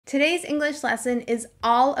Today's English lesson is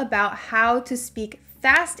all about how to speak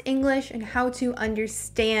fast English and how to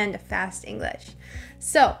understand fast English.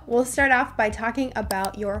 So we'll start off by talking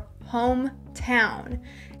about your hometown.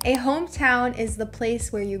 A hometown is the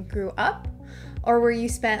place where you grew up or where you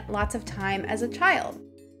spent lots of time as a child.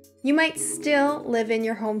 You might still live in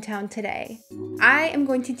your hometown today. I am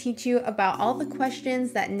going to teach you about all the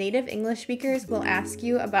questions that native English speakers will ask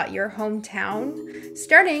you about your hometown,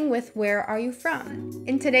 starting with where are you from?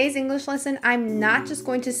 In today's English lesson, I'm not just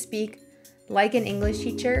going to speak like an English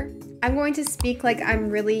teacher. I'm going to speak like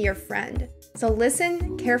I'm really your friend. So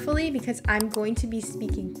listen carefully because I'm going to be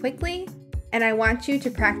speaking quickly and I want you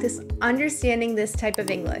to practice understanding this type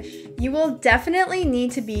of English. You will definitely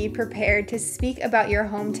need to be prepared to speak about your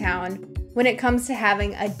hometown when it comes to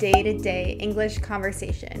having a day-to-day English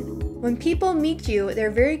conversation. When people meet you,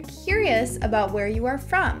 they're very curious about where you are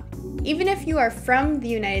from. Even if you are from the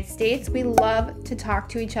United States, we love to talk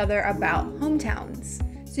to each other about hometowns.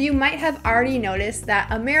 So you might have already noticed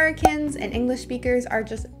that Americans and English speakers are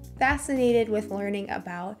just fascinated with learning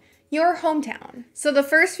about your hometown. So the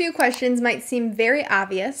first few questions might seem very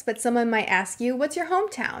obvious, but someone might ask you, what's your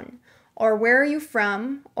hometown? Or where are you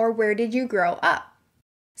from? Or where did you grow up?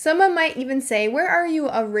 Someone might even say, where are you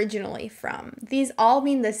originally from? These all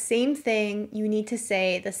mean the same thing. You need to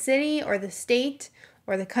say the city or the state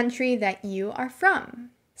or the country that you are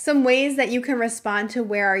from. Some ways that you can respond to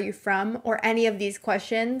where are you from or any of these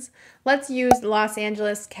questions. Let's use Los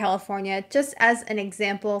Angeles, California, just as an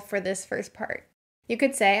example for this first part. You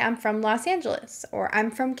could say, I'm from Los Angeles, or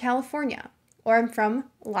I'm from California, or I'm from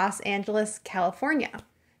Los Angeles, California.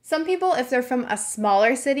 Some people, if they're from a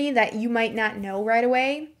smaller city that you might not know right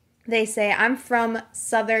away, they say, I'm from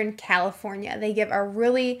Southern California. They give a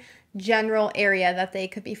really general area that they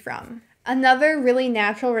could be from. Another really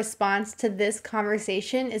natural response to this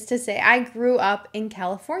conversation is to say, I grew up in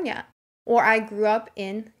California, or I grew up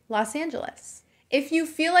in Los Angeles. If you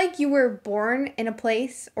feel like you were born in a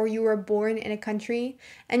place or you were born in a country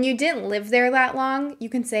and you didn't live there that long, you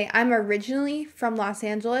can say, I'm originally from Los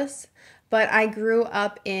Angeles, but I grew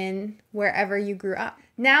up in wherever you grew up.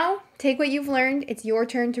 Now, take what you've learned. It's your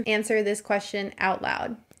turn to answer this question out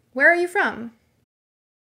loud. Where are you from?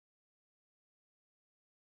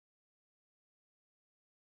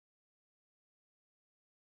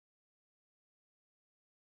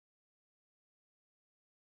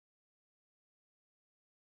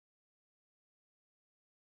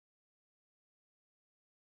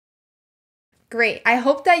 Great. I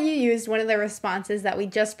hope that you used one of the responses that we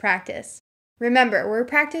just practiced. Remember, we're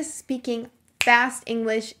practicing speaking fast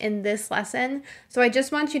English in this lesson, so I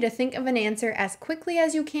just want you to think of an answer as quickly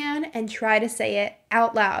as you can and try to say it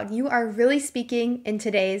out loud. You are really speaking in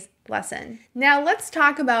today's lesson. Now let's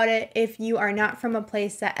talk about it if you are not from a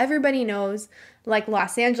place that everybody knows, like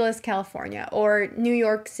Los Angeles, California, or New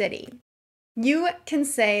York City. You can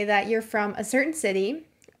say that you're from a certain city,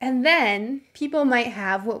 and then people might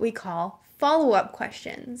have what we call follow-up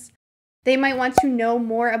questions. They might want to know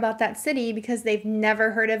more about that city because they've never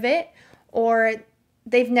heard of it, or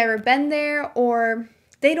they've never been there, or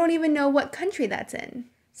they don't even know what country that's in.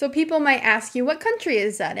 So people might ask you, what country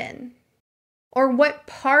is that in? Or what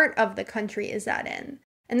part of the country is that in?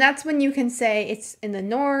 And that's when you can say it's in the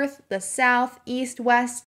north, the south, east,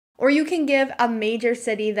 west, or you can give a major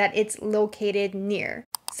city that it's located near.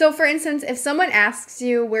 So for instance, if someone asks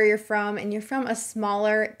you where you're from and you're from a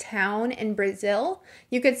smaller town in Brazil,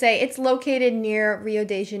 you could say it's located near Rio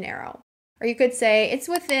de Janeiro. Or you could say it's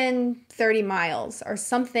within 30 miles or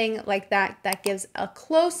something like that that gives a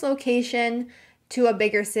close location to a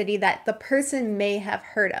bigger city that the person may have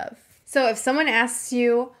heard of. So if someone asks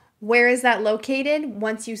you, where is that located?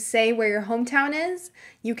 Once you say where your hometown is,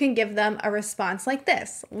 you can give them a response like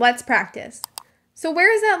this. Let's practice. So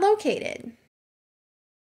where is that located?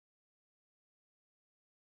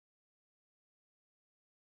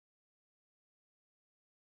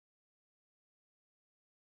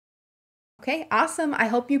 Okay, awesome. I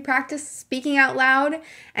hope you practice speaking out loud,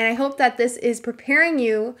 and I hope that this is preparing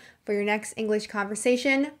you for your next English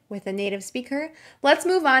conversation with a native speaker. Let's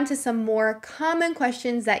move on to some more common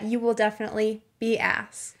questions that you will definitely be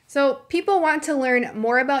asked. So people want to learn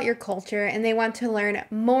more about your culture, and they want to learn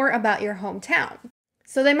more about your hometown.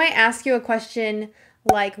 So they might ask you a question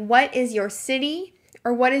like, what is your city,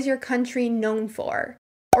 or what is your country known for?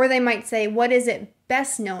 Or they might say, what is it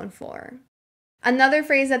best known for? Another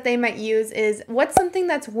phrase that they might use is, what's something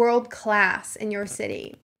that's world class in your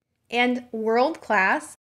city? And world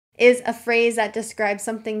class is a phrase that describes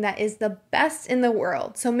something that is the best in the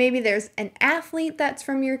world. So maybe there's an athlete that's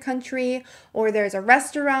from your country, or there's a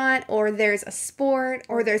restaurant, or there's a sport,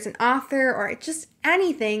 or there's an author, or just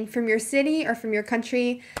anything from your city or from your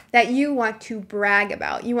country that you want to brag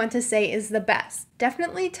about, you want to say is the best.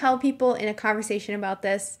 Definitely tell people in a conversation about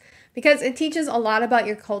this because it teaches a lot about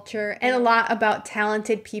your culture and a lot about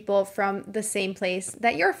talented people from the same place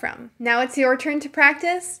that you're from. Now it's your turn to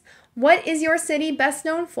practice. What is your city best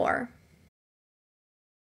known for?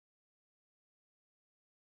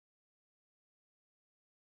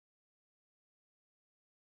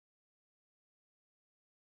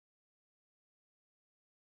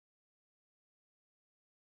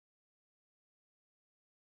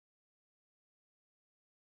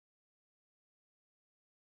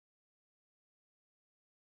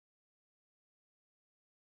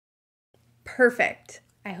 Perfect.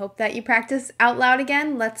 I hope that you practice out loud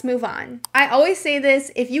again. Let's move on. I always say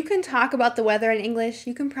this, if you can talk about the weather in English,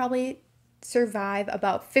 you can probably survive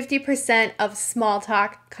about 50% of small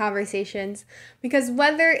talk conversations because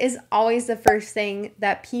weather is always the first thing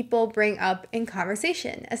that people bring up in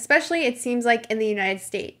conversation, especially it seems like in the United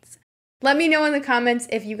States. Let me know in the comments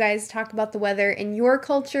if you guys talk about the weather in your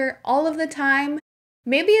culture all of the time.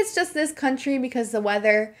 Maybe it's just this country because the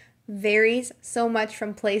weather varies so much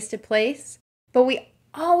from place to place, but we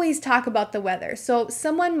always talk about the weather. So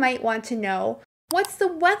someone might want to know, what's the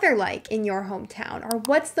weather like in your hometown? Or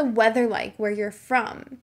what's the weather like where you're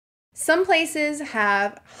from? Some places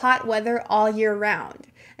have hot weather all year round,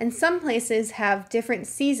 and some places have different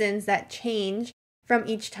seasons that change from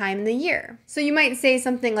each time in the year. So you might say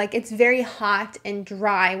something like, it's very hot and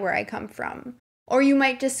dry where I come from. Or you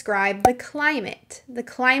might describe the climate. The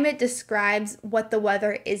climate describes what the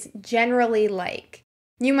weather is generally like.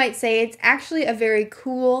 You might say it's actually a very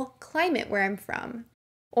cool climate where I'm from.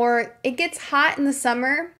 Or it gets hot in the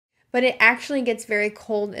summer, but it actually gets very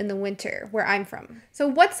cold in the winter where I'm from. So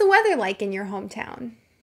what's the weather like in your hometown?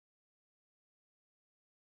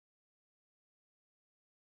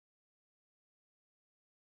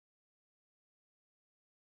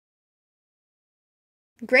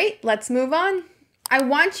 Great, let's move on. I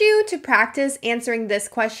want you to practice answering this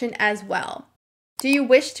question as well. Do you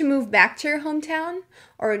wish to move back to your hometown?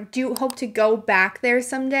 Or do you hope to go back there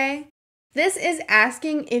someday? This is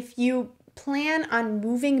asking if you plan on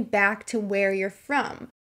moving back to where you're from.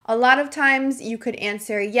 A lot of times you could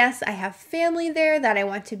answer, yes, I have family there that I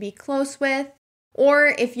want to be close with.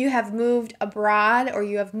 Or if you have moved abroad or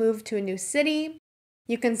you have moved to a new city,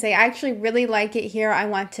 you can say, I actually really like it here. I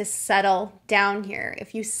want to settle down here.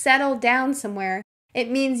 If you settle down somewhere, it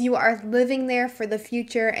means you are living there for the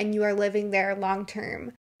future and you are living there long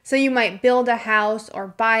term. So you might build a house or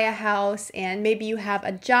buy a house, and maybe you have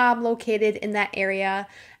a job located in that area,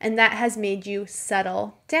 and that has made you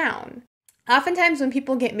settle down. Oftentimes when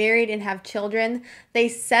people get married and have children, they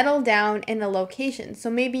settle down in a location. So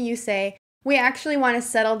maybe you say, we actually want to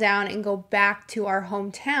settle down and go back to our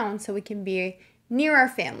hometown so we can be near our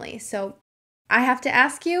family. So I have to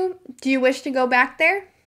ask you, do you wish to go back there?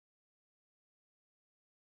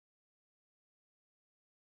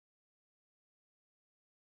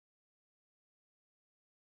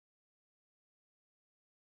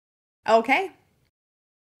 Okay.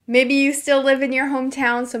 Maybe you still live in your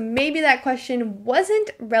hometown, so maybe that question wasn't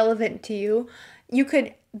relevant to you. You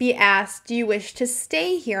could be asked, do you wish to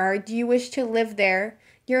stay here or do you wish to live there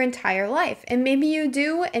your entire life? And maybe you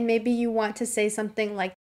do, and maybe you want to say something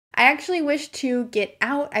like, I actually wish to get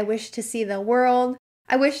out. I wish to see the world.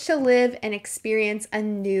 I wish to live and experience a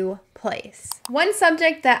new place. One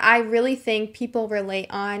subject that I really think people relate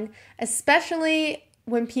on, especially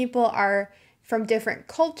when people are from different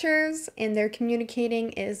cultures and they're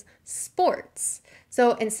communicating, is sports.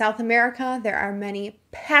 So in South America, there are many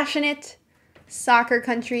passionate soccer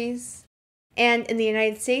countries. And in the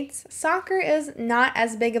United States, soccer is not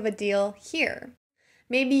as big of a deal here.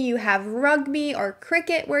 Maybe you have rugby or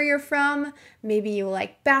cricket where you're from. Maybe you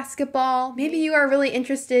like basketball. Maybe you are really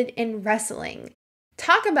interested in wrestling.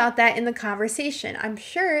 Talk about that in the conversation. I'm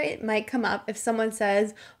sure it might come up if someone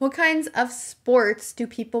says, what kinds of sports do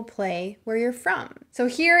people play where you're from? So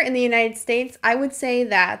here in the United States, I would say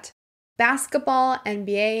that basketball,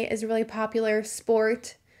 NBA is a really popular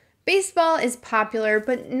sport. Baseball is popular,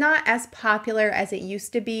 but not as popular as it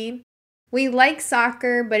used to be. We like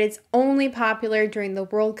soccer, but it's only popular during the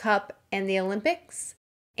World Cup and the Olympics.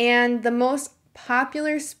 And the most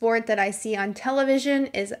popular sport that I see on television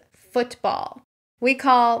is football. We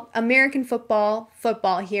call American football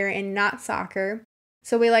football here and not soccer.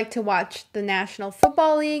 So we like to watch the National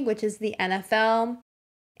Football League, which is the NFL.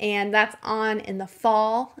 And that's on in the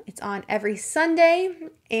fall. It's on every Sunday.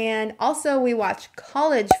 And also we watch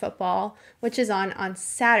college football, which is on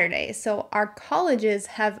Saturday. So our colleges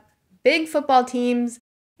have big football teams,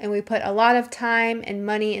 and we put a lot of time and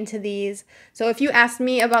money into these. So if you asked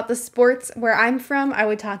me about the sports where I'm from, I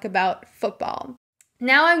would talk about football.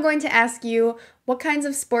 Now I'm going to ask you, what kinds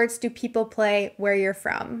of sports do people play where you're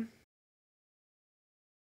from?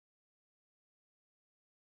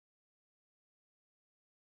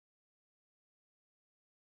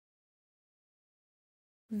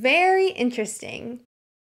 Very interesting.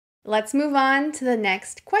 Let's move on to the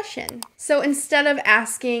next question. So instead of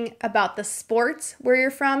asking about the sports where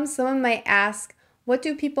you're from, someone might ask, what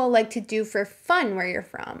do people like to do for fun where you're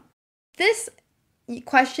from? This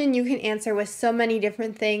question you can answer with so many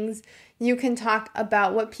different things. You can talk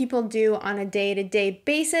about what people do on a day-to-day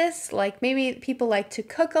basis, like maybe people like to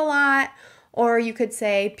cook a lot, or you could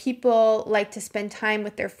say people like to spend time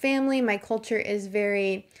with their family. My culture is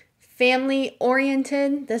very family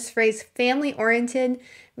oriented. This phrase family oriented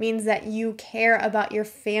means that you care about your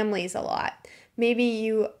families a lot. Maybe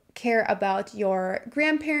you care about your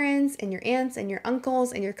grandparents and your aunts and your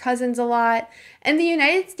uncles and your cousins a lot. In the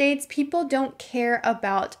United States, people don't care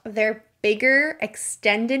about their bigger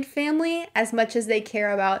extended family as much as they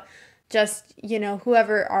care about just,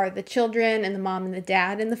 whoever are the children and the mom and the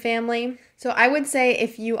dad in the family. So I would say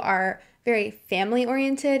if you are very family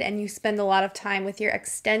oriented and you spend a lot of time with your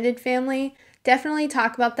extended family, definitely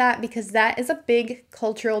talk about that because that is a big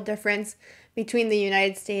cultural difference between the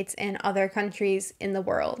United States and other countries in the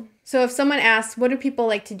world. So if someone asks, what do people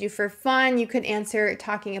like to do for fun? You could answer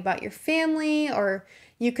talking about your family, or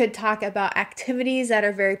you could talk about activities that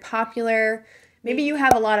are very popular. Maybe you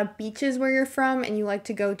have a lot of beaches where you're from and you like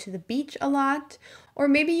to go to the beach a lot. Or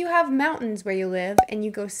maybe you have mountains where you live and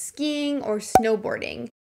you go skiing or snowboarding.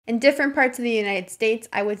 In different parts of the United States,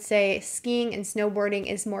 I would say skiing and snowboarding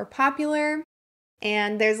is more popular.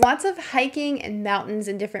 And there's lots of hiking and mountains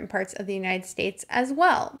in different parts of the United States as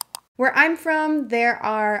well. Where I'm from, there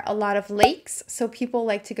are a lot of lakes, so people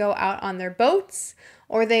like to go out on their boats,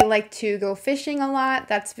 or they like to go fishing a lot.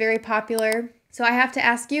 That's very popular. So I have to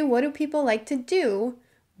ask you, what do people like to do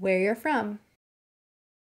where you're from?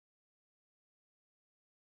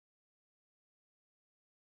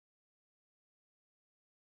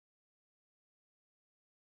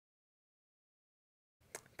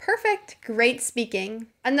 Perfect. Great speaking.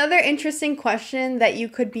 Another interesting question that you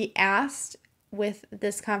could be asked with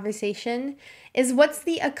this conversation is, what's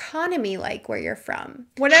the economy like where you're from?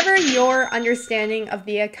 Whatever your understanding of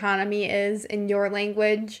the economy is in your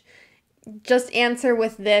language, just answer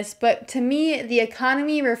with this. But to me, the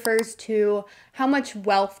economy refers to how much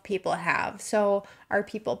wealth people have. So are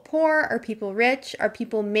people poor? Are people rich? Are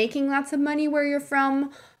people making lots of money where you're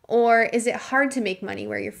from? Or is it hard to make money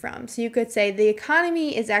where you're from? So you could say the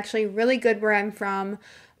economy is actually really good where I'm from.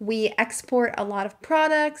 We export a lot of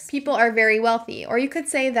products. People are very wealthy. Or you could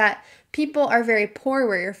say that people are very poor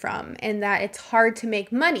where you're from and that it's hard to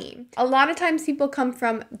make money. A lot of times people come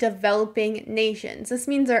from developing nations. This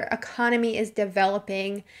means their economy is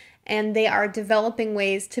developing and they are developing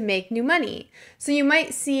ways to make new money. So you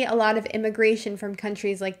might see a lot of immigration from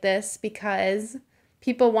countries like this because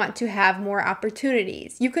people want to have more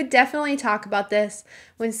opportunities. You could definitely talk about this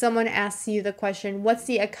when someone asks you the question, what's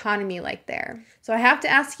the economy like there? So I have to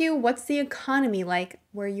ask you, what's the economy like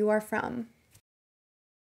where you are from?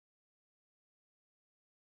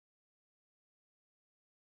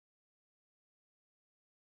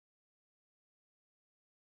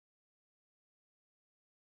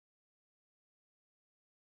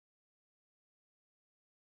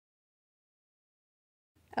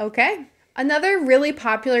 Okay. Another really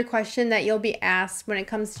popular question that you'll be asked when it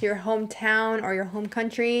comes to your hometown or your home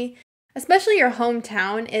country, especially your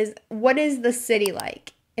hometown, is, what is the city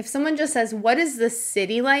like? If someone just says, what is the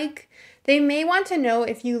city like? They may want to know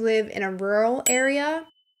if you live in a rural area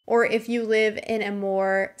or if you live in a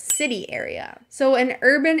more city area. So an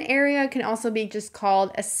urban area can also be just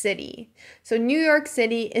called a city. So New York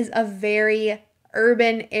City is a very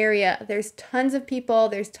urban area. There's tons of people,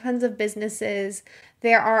 there's tons of businesses,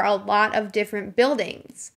 there are a lot of different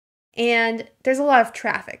buildings, and there's a lot of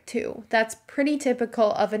traffic too. That's pretty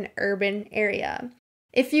typical of an urban area.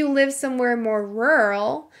 If you live somewhere more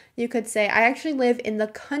rural, you could say, I actually live in the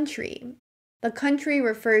country. The country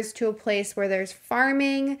refers to a place where there's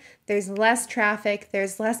farming, there's less traffic,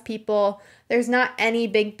 there's less people, there's not any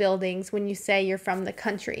big buildings when you say you're from the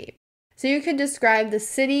country. So you could describe the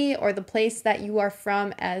city or the place that you are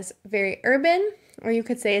from as very urban, or you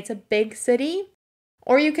could say it's a big city,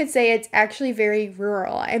 or you could say it's actually very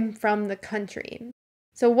rural. I'm from the country.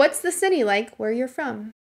 So what's the city like where you're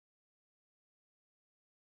from?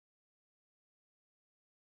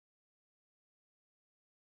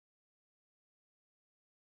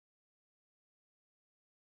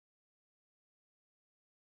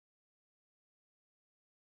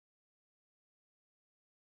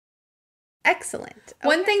 Excellent. Okay.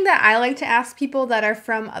 One thing that I like to ask people that are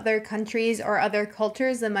from other countries or other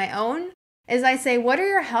cultures than my own is I say, what are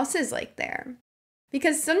your houses like there?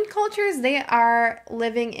 Because some cultures, they are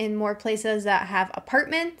living in more places that have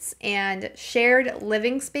apartments and shared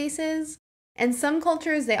living spaces. And some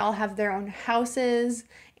cultures, they all have their own houses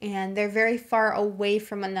and they're very far away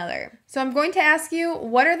from another. So I'm going to ask you,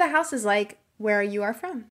 what are the houses like where you are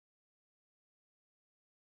from?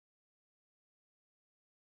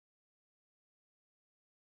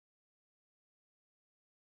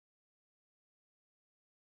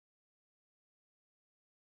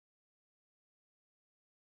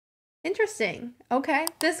 Interesting. Okay.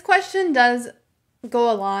 This question does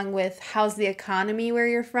go along with how's the economy where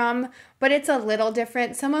you're from, but it's a little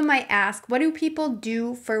different. Someone might ask, what do people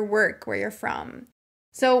do for work where you're from?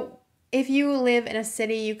 So if you live in a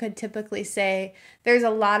city, you could typically say there's a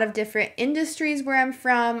lot of different industries where I'm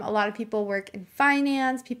from. A lot of people work in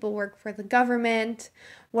finance, people work for the government,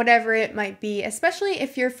 whatever it might be. Especially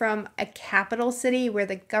if you're from a capital city where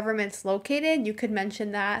the government's located, you could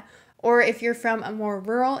mention that. Or if you're from a more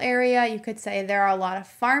rural area, you could say there are a lot of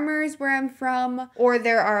farmers where I'm from, or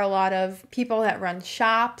there are a lot of people that run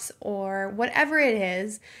shops, or whatever it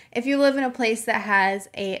is. If you live in a place that has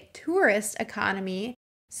a tourist economy,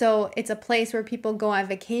 so it's a place where people go on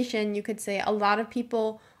vacation, you could say a lot of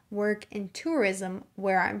people work in tourism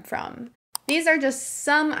where I'm from. These are just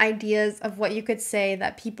some ideas of what you could say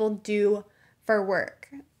that people do for work.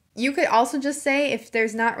 You could also just say, if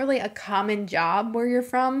there's not really a common job where you're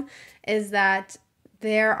from, is that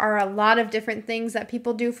there are a lot of different things that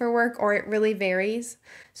people do for work, or it really varies.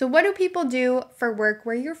 So what do people do for work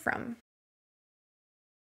where you're from?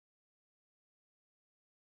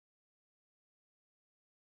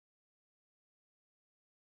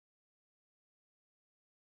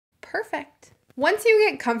 Perfect. Once you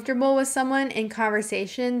get comfortable with someone in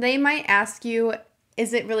conversation, they might ask you,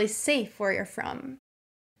 is it really safe where you're from?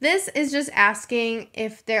 This is just asking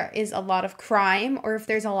if there is a lot of crime or if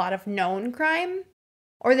there's a lot of known crime.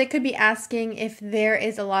 Or they could be asking if there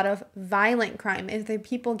is a lot of violent crime, if there are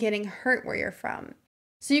people getting hurt where you're from.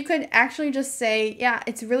 So you could actually just say, yeah,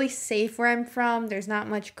 it's really safe where I'm from. There's not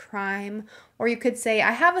much crime. Or you could say,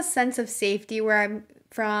 I have a sense of safety where I'm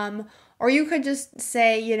from. Or you could just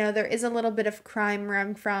say, there is a little bit of crime where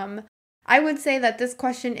I'm from. I would say that this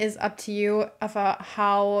question is up to you of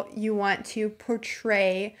how you want to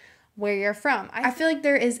portray where you're from. I feel like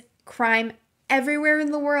there is crime everywhere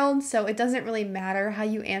in the world, so it doesn't really matter how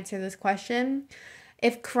you answer this question.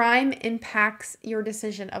 If crime impacts your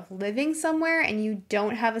decision of living somewhere and you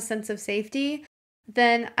don't have a sense of safety,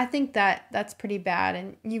 then I think that that's pretty bad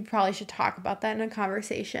and you probably should talk about that in a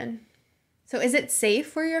conversation. So is it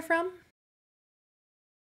safe where you're from?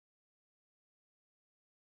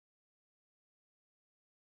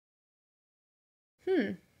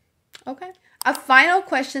 Okay. A final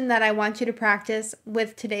question that I want you to practice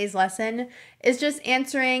with today's lesson is just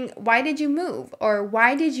answering, why did you move or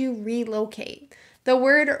why did you relocate? The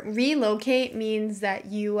word relocate means that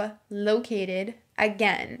you located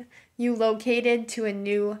again. You located to a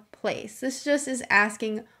new place. This just is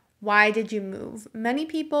asking, why did you move? Many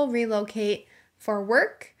people relocate for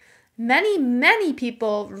work. Many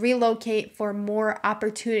people relocate for more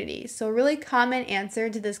opportunities. So a really common answer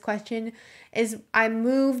to this question is I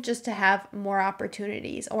moved just to have more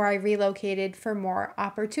opportunities, or I relocated for more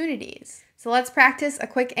opportunities. So let's practice a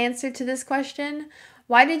quick answer to this question.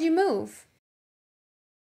 Why did you move?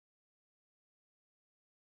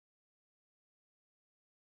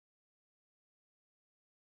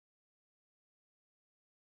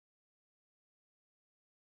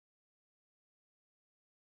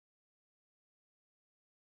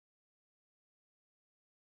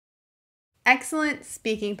 Excellent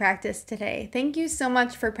speaking practice today. Thank you so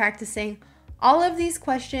much for practicing all of these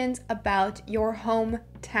questions about your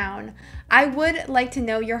hometown. I would like to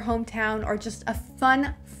know your hometown or just a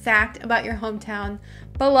fun fact about your hometown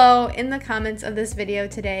below in the comments of this video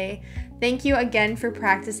today. Thank you again for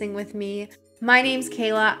practicing with me. My name's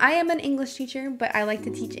Kayla. I am an English teacher, but I like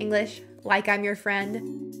to teach English like I'm your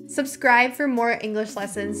friend. Subscribe for more English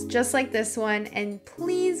lessons just like this one, and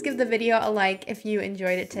please give the video a like if you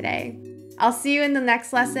enjoyed it today. I'll see you in the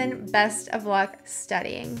next lesson. Best of luck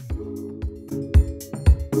studying.